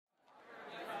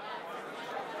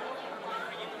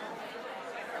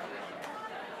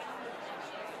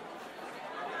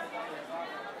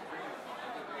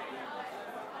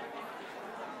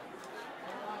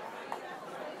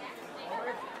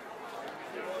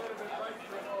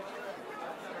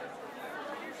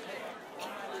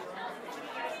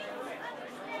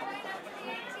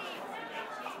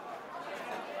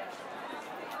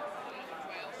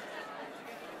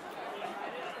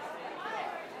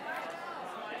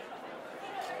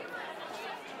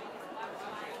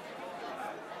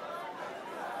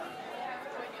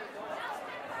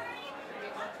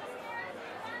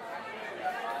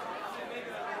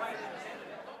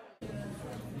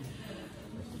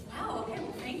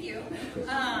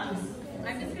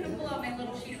I'm just going to pull out my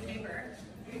little sheet of paper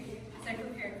as I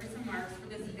prepared for some marks for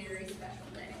this very special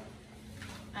day.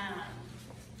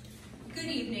 Good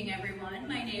evening, everyone.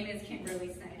 My name is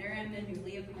Kimberly Snyder. I'm the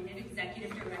newly appointed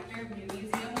Executive Director of New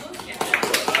Museum Los Gatos.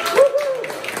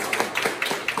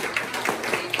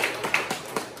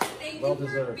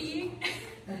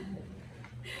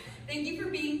 Thank you for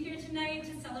being here tonight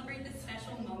to celebrate this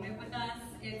special moment with us.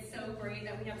 It's so great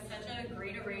that we have such a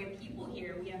great array of people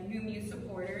here. We have NUMU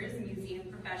supporters, museum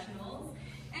professionals,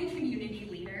 and community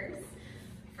leaders.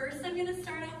 First, I'm going to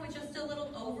start off with just a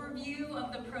little overview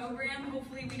of the program.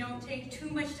 Hopefully we don't take too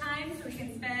much time so we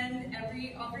can spend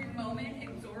every moment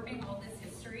absorbing all this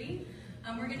history.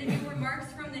 We're going to do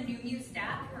remarks from the NUMU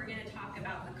staff. We're going to talk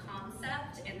about the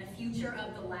concept and the future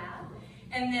of the lab.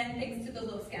 And then thanks to the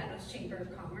Los Gatos Chamber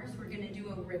of Commerce, we're going to do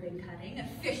a ribbon cutting,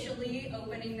 officially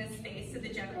opening this space to the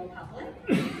general public.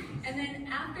 And then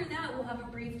after that, we'll have a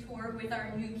brief tour with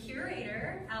our new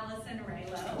curator, Allison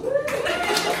Raylo,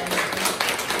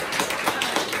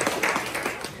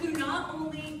 who not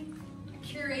only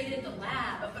curated the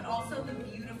lab, but also the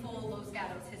beautiful Los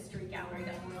Gatos History Gallery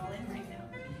that we're all in right now.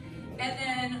 And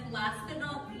then last but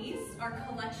not least, our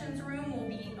collections room will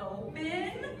be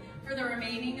open for the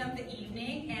remaining of the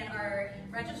evening, and our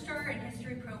Registrar and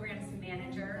History Programs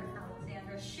Manager,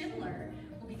 Alexandra Schindler,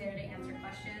 will be there to answer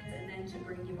questions and then to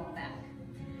bring you all back.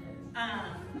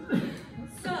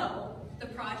 So, the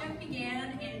project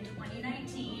began in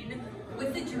 2019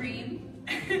 with the dream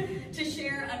to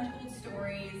share untold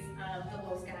stories of the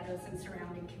Los Gatos and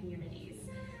surrounding communities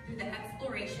through the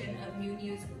exploration of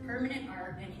NUMU's permanent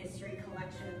art and history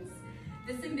collections.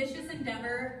 This ambitious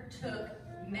endeavor took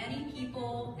many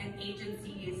people and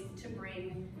agencies to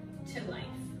bring to life.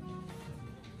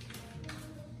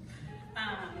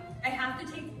 I have to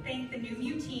thank the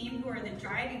NUMU team, who are the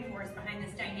driving force behind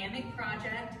this dynamic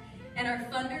project, and our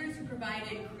funders who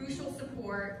provided crucial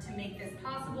support to make this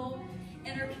possible,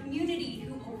 and our community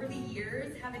who over the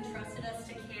years have entrusted us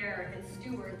to care and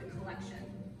steward the collection.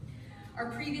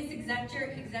 Our previous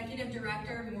executive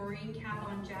director, Maureen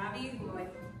Caponjavi, who I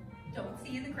don't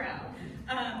see in the crowd,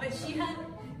 but she had,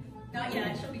 not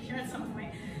yet, she'll be here at some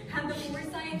point, had the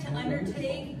foresight to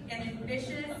undertake an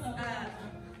ambitious,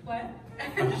 what?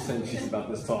 I'm just saying she's about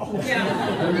this tall.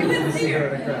 Yeah, you wouldn't see her.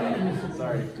 In the crowd.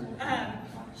 Sorry.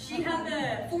 She had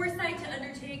the foresight to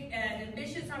undertake an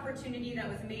ambitious opportunity that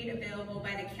was made available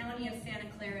by the County of Santa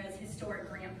Clara's Historic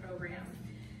Grant Program.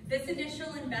 This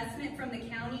initial investment from the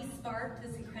county sparked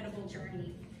this incredible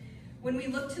journey. When we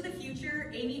look to the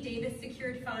future, Amy Davis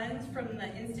secured funds from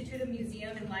the Institute of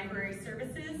Museum and Library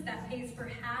Services that pays for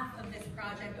half of this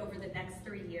project over the next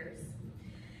 3 years.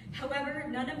 However,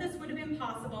 none of this would have been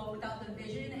possible without the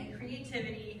vision and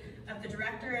creativity of the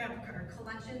Director of our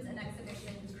Collections and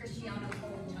Exhibitions, Cristiano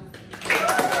Cole.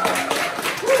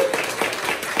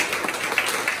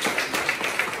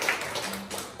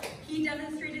 He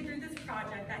demonstrated through this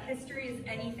project that history is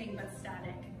anything but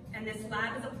static, and this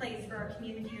lab is a place for our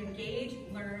community to engage,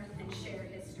 learn, and share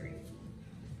history.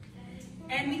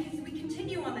 And as we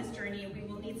continue on this journey, we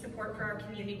will need support for our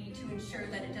community to ensure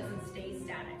that it doesn't stay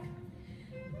static.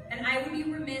 And I would be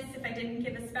remiss if I didn't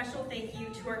give a special thank you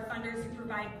to our funders who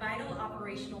provide vital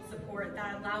operational support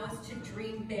that allow us to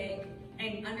dream big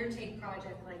and undertake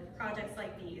projects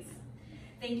like these.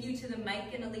 Thank you to the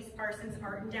Mike and Elise Parsons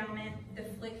Art Endowment, the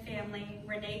Flick family,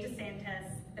 Renee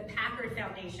DeSantis, the Packard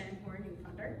Foundation, who are a new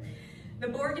funder, the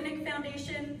Borganic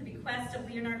Foundation, the bequest of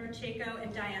Leonard Pacheco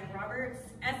and Diane Roberts,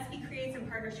 SB Creates in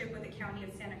partnership with the County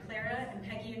of Santa Clara, and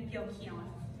Peggy and Phil Keon.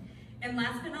 And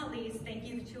last but not least, thank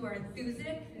you to our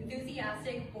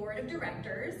enthusiastic board of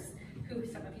directors, who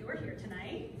some of you are here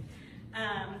tonight,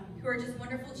 who are just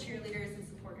wonderful cheerleaders and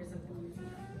supporters of the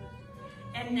museum.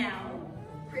 And now,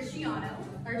 Cristiano,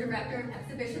 our Director of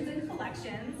Exhibitions and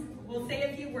Collections, will say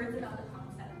a few words about the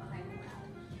concept behind the lab.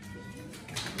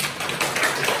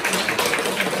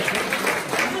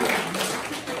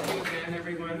 Thank you again,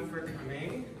 everyone, for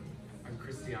coming. I'm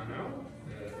Cristiano,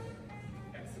 the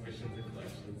Exhibitions and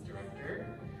Collections Director.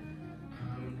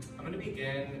 I'm going to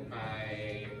begin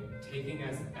by taking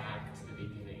us back to the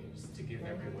beginning, just to give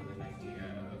everyone an idea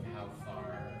of how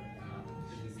far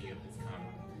the museum has come.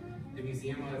 The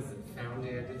museum was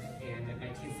founded in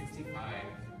 1965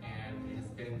 and has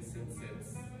been since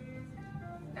its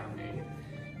founding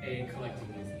a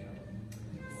collecting museum.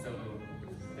 So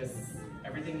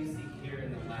everything you see here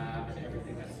in the lab and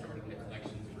everything that's stored in the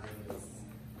collections rooms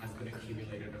has been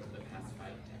accumulated over the past 5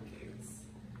 decades.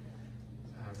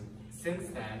 Since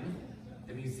then,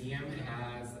 the museum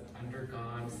has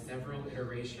undergone several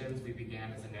iterations. We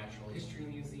began as a natural history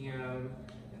museum,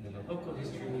 and then a local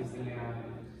history museum,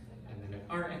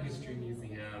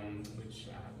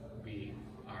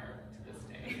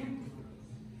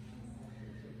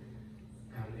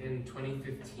 In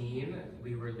 2015,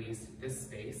 we released this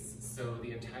space. So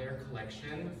the entire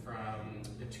collection from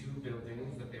the 2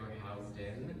 buildings that they were housed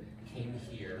in came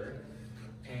here.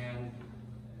 And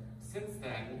since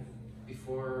then,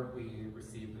 before we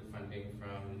received the funding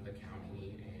from the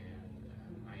county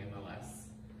and IMLS,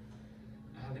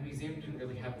 the museum didn't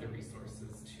really have the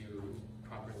resources to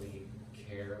properly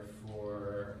care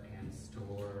for and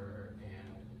store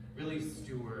and really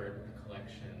steward the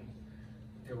collection.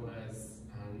 There was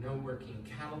no working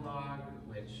catalog,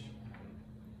 which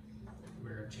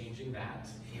we're changing that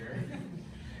here.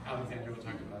 Alexandra will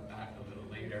talk about that a little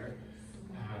later.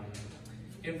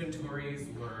 Inventories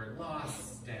were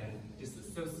lost and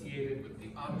disassociated with the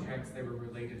objects they were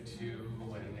related to,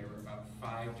 and there were about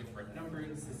 5 different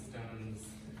numbering systems.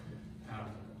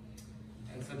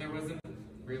 And so there wasn't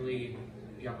really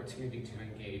the opportunity to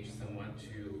engage someone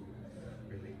to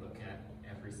really look at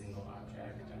every single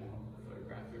object and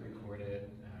photograph it, record it,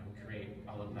 create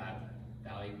all of that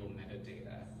valuable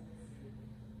metadata.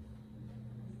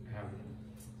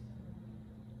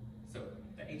 So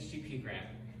the HGP grant,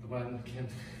 the one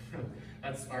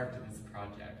that sparked this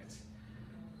project,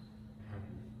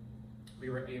 we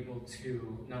were able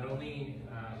to not only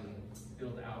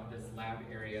build out this lab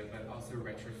area, but also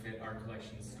retrofit our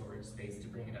collection storage space to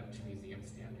bring it up to museum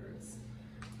standards.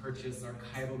 Purchase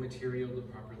archival material to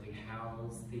properly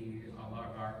house all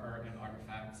of our art and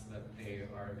artifacts so that they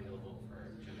are available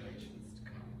for generations to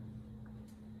come.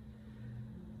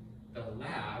 The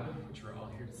lab, which we're all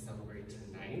here to celebrate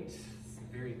tonight, is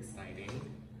very exciting.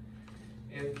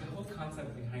 And the whole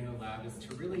concept behind the lab is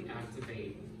to really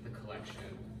activate the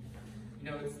collection.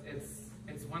 You know,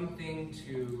 it's one thing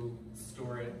to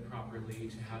store it properly,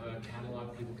 to have a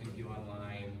catalog people can view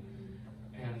online,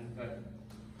 but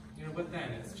you know, what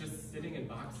then? It's just sitting in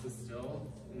boxes still,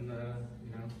 in the,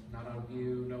 you know, not on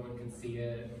view, no one can see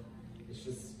it, it's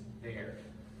just there.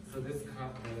 So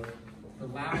the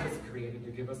lab was created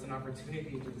to give us an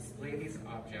opportunity to display these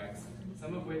objects,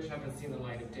 some of which haven't seen the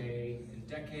light of day in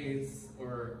decades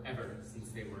or ever since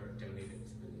they were donated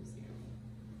to the museum.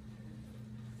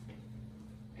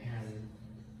 And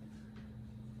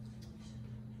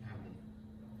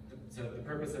so the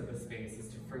purpose of this space is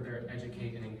to further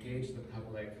educate and engage the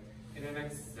public in an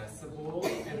accessible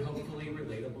and hopefully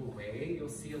relatable way. You'll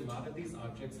see a lot of these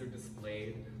objects are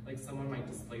displayed like someone might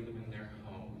display them in their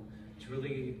home, to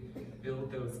really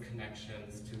build those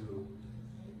connections, to, you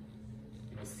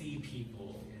know, see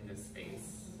people in this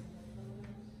space.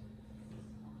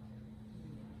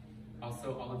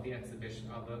 Also, all of the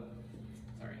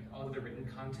all of the written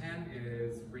content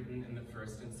is written in the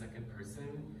first and second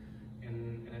person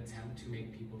in an attempt to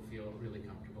make people feel really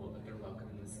comfortable that they're welcome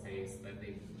in this space, that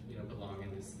they, you know, belong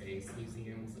in this space.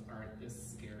 Museums aren't this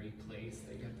scary place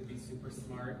that you have to be super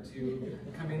smart to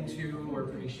come into or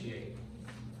appreciate.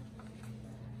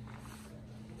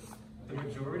 The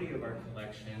majority of our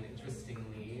collection,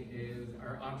 interestingly,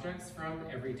 are objects from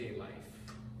everyday life,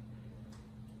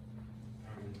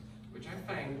 which I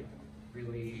find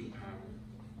really,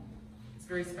 it's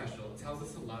very special. It tells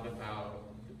us a lot about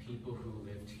the people who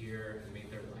lived here and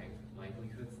made their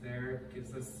livelihoods there. It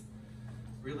gives us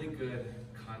really good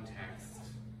context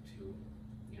to,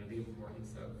 you know, the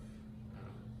importance of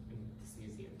this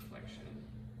museum collection.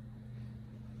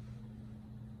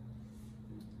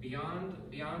 Beyond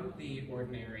the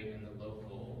ordinary and the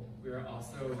local, we're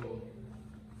also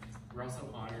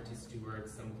honored to steward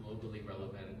some globally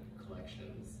relevant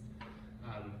collections.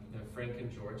 The Frank and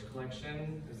George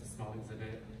collection, there's a small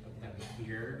exhibit of them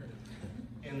here.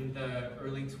 In the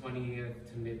early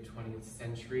 20th to mid 20th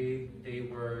century, they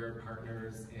were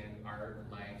partners in art,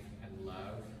 life, and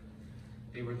love.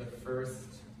 They were the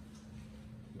first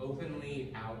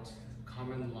openly out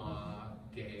common law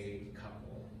gay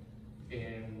couple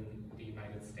in the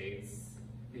United States,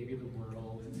 maybe the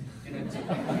world, in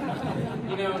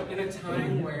a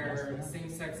time where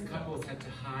same-sex couples had to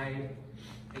hide.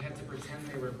 They had to pretend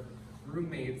they were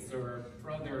roommates or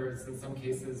brothers, in some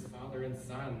cases father and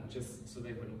son, just so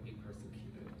they wouldn't be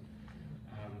persecuted.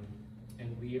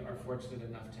 And we are fortunate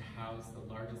enough to house the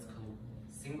largest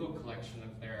single collection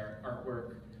of their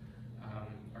artwork,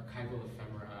 archival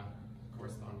ephemera,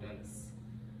 correspondence,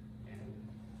 and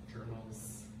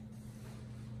journals.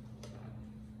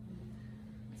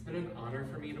 It's been an honor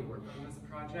for me to work on this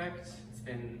project. It's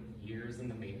been years in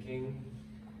the making.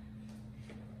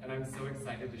 And I'm so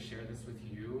excited to share this with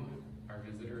you, our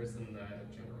visitors, and the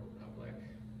general public.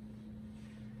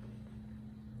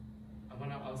 I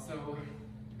want to also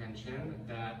mention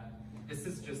that this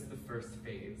is just the first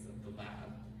phase of the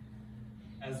lab.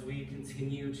 As we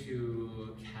continue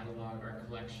to catalog our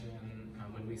collection,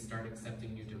 when we start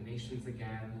accepting new donations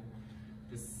again.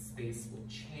 This space will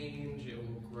change, it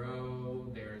will grow.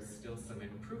 There's still some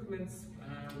improvements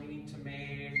we need to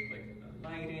make, like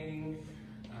lighting.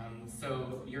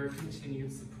 So your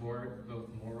continued support, both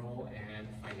moral and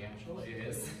financial,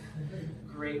 is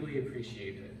greatly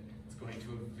appreciated. It's going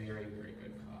to a very, very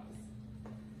good cause.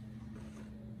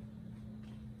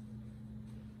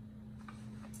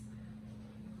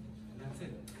 And that's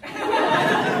it.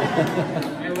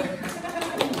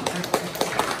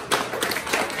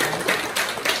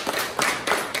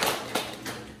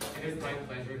 It is my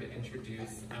pleasure to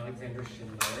introduce Alexander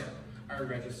Schindler, our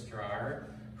registrar,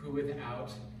 who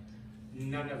without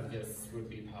none of this would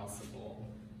be possible.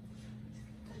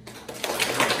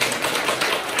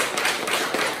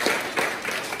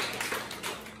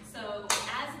 So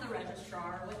as the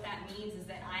registrar, what that means is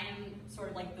that I am sort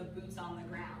of like the boots on the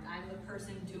ground. I'm the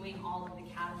person doing all of the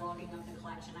cataloging of the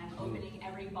collection. I'm opening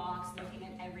every box, looking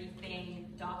at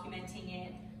everything, documenting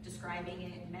it, describing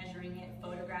it, measuring it,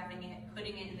 photographing it,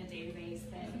 putting it in the database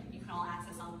that you can all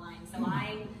access online. So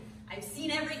I've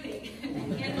seen everything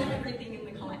and handled everything in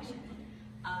the collection.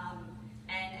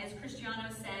 And as Cristiano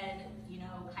said, you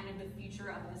know, kind of the future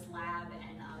of this lab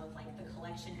and of like the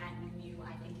collection at NUMU,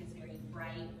 I think is very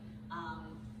bright.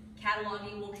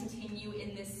 Cataloging will continue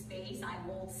in this space. I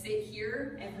will sit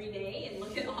here every day and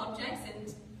look at objects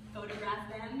and photograph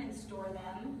them and store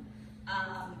them.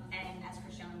 And as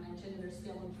Cristiano mentioned, there's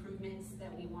still improvements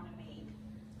that we want to make.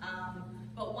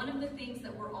 But one of the things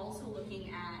that we're also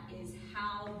looking at is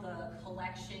how the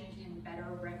collection can better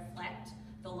reflect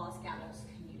the Los Gatos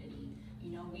community.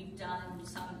 You know, we've done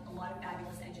a lot of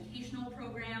fabulous educational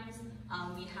programs.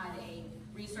 We had a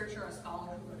researcher, a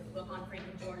scholar who wrote a book on Frank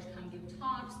and George come give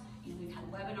talks. You know, we've had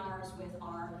webinars with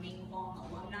our Ming Huang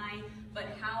alumni, but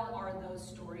how are those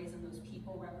stories and those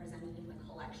people represented in the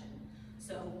collection?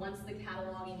 So once the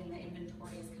cataloging and the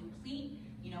inventory is complete,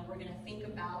 you know, we're going to think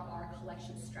about our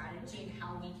collection strategy and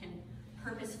how we can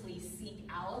purposefully seek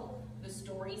out the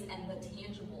stories and the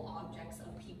tangible objects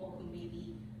of people who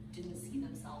maybe didn't see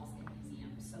themselves in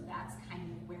museums. So that's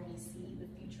kind of where we see the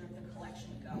future of the collection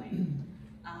going.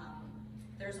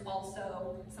 There's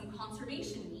also some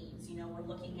conservation needs. You know, we're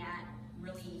looking at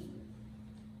really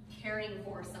caring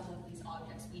for some of these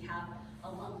objects. We have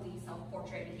a lovely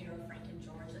self-portrait here of Frank and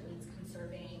George that needs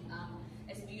conserving.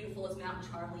 As beautiful as Mountain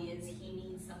Charlie is, he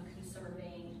needs some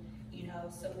conserving, you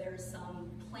know, so there's some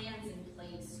plans in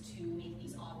place to make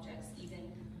these objects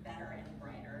even better and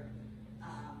brighter.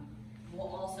 We'll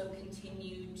also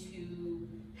continue to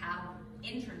have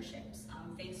internships.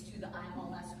 Thanks to the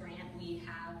IMLS grant, we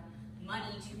have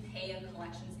money to pay a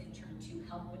collections intern to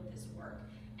help with this work.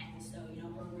 And so, you know,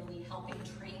 we're really helping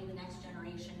train the next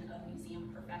generation of museum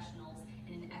professionals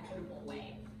in an equitable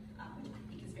way, which I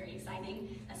think is very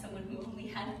exciting. As someone who only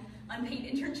had unpaid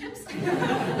internships,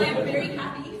 I'm very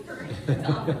happy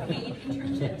to offer paid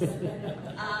internships.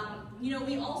 You know,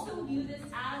 we also view this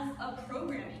as a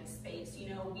programming space. You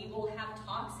know, we will have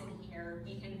talks in here.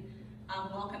 We can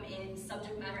welcome in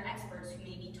subject matter experts who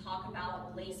maybe talk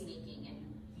about lace making and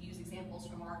use examples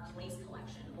from our lace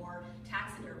collection, or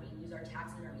taxidermy, use our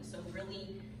taxidermy. So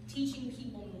really teaching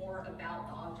people more about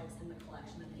the objects in the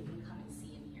collection that they can come and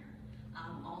see in here.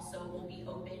 Also, we'll be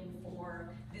open for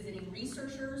visiting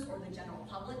researchers or the general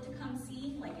public to come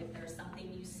see. Like if there's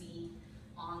something you see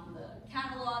on the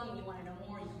catalog and you want to know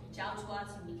more, you can reach out to us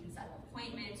and we can set up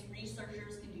appointments.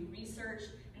 Researchers can do research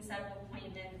and set up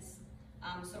appointments.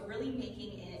 So really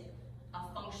making it a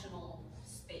functional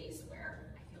space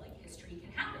where I feel like history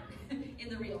can happen in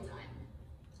the real time.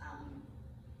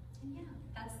 And yeah,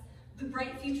 that's the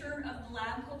bright future of the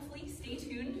lab, hopefully. Stay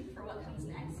tuned for what comes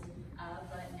next.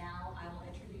 But now I will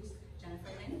introduce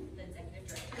Jennifer Lynn, the Executive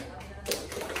Director of the...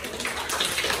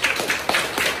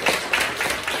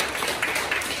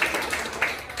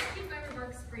 I'll keep my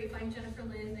remarks brief. I'm Jennifer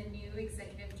Lynn, the new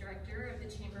Executive Director of the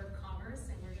Chamber of Commerce,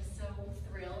 and we're just so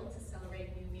thrilled to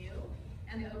celebrate NUMU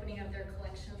and the opening of their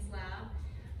collections lab.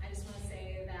 I just want to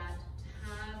say that to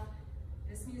have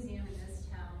this museum in this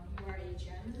town, you are a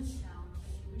gem in this town,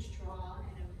 a huge draw,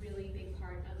 and a really big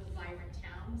part of a vibrant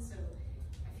town. So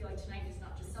I feel like tonight is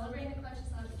not just celebrating the collections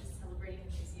lab, but just celebrating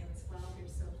the museum as well. We're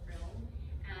so thrilled.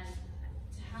 And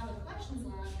to have a collections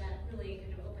lab that really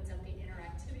kind of opens up the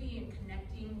interactivity and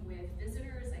connecting with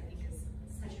visitors, I think is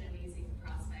such an amazing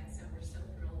prospect. So we're so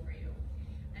thrilled for you.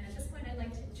 And at this point, I'd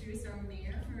like to introduce our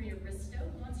mayor, Maria Bristow,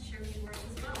 who wants to share a few words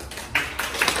as well.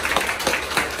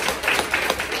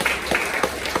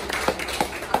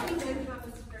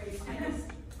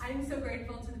 I'm so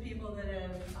grateful to the people that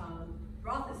have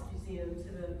brought this museum museum to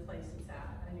the place it's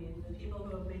at. I mean, the people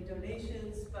who have made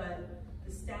donations, but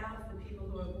the staff, the people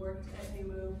who have worked at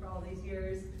NUMU for all these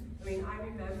years. I mean, I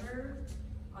remember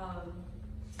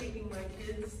taking my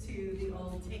kids to the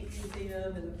old Tank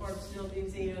Museum and the Forbes Mill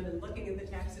Museum and looking at the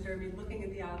taxidermy, looking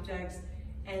at the objects,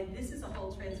 and this is a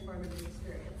whole transformative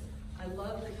experience. I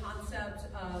love the concept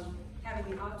of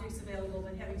having the objects available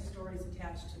but having stories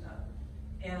attached to them.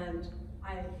 And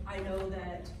I know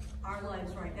that our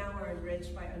lives right now are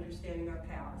enriched by understanding our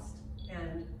past.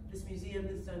 And this museum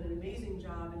has done an amazing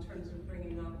job in terms of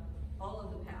bringing up all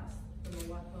of the past, from the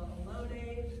Alone,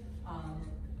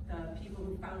 the people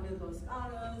who founded Los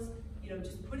Gatos, you know,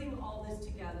 just putting all this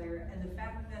together, and the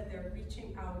fact that they're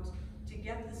reaching out to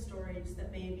get the stories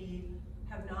that maybe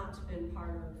have not been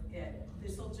part of it.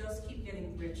 This will just keep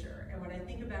getting richer. And what I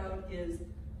think about is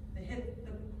the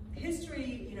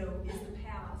history, you know, is the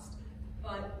past,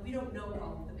 but we don't know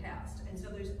all of the past. And so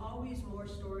there's always more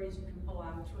stories you can pull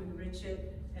out to enrich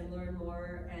it and learn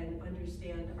more and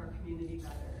understand our community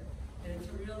better. And it's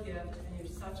a real gift, and you're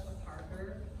such a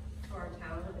partner to our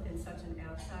town and such an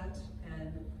asset.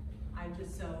 And I'm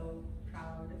just so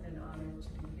proud and honored to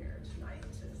be here tonight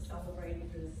to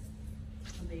celebrate this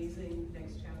amazing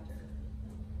next chapter.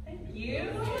 Thank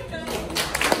you.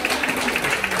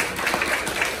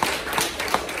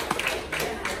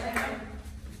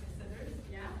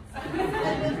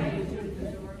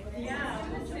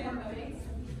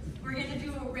 We're going to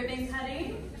do a ribbon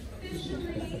cutting.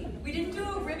 We didn't do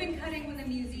a ribbon cutting when the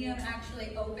museum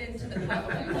actually opened to the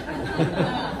public.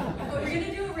 But we're going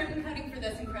to do a ribbon cutting for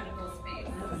this incredible space.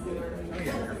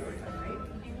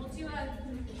 And we'll do a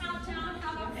countdown.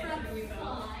 How about from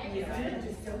 5?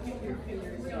 Just don't get your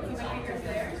fingers. Don't keep my fingers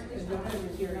there.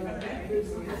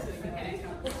 Okay.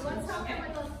 Let's talk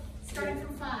about starting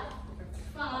from 5.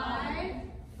 5,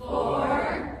 4,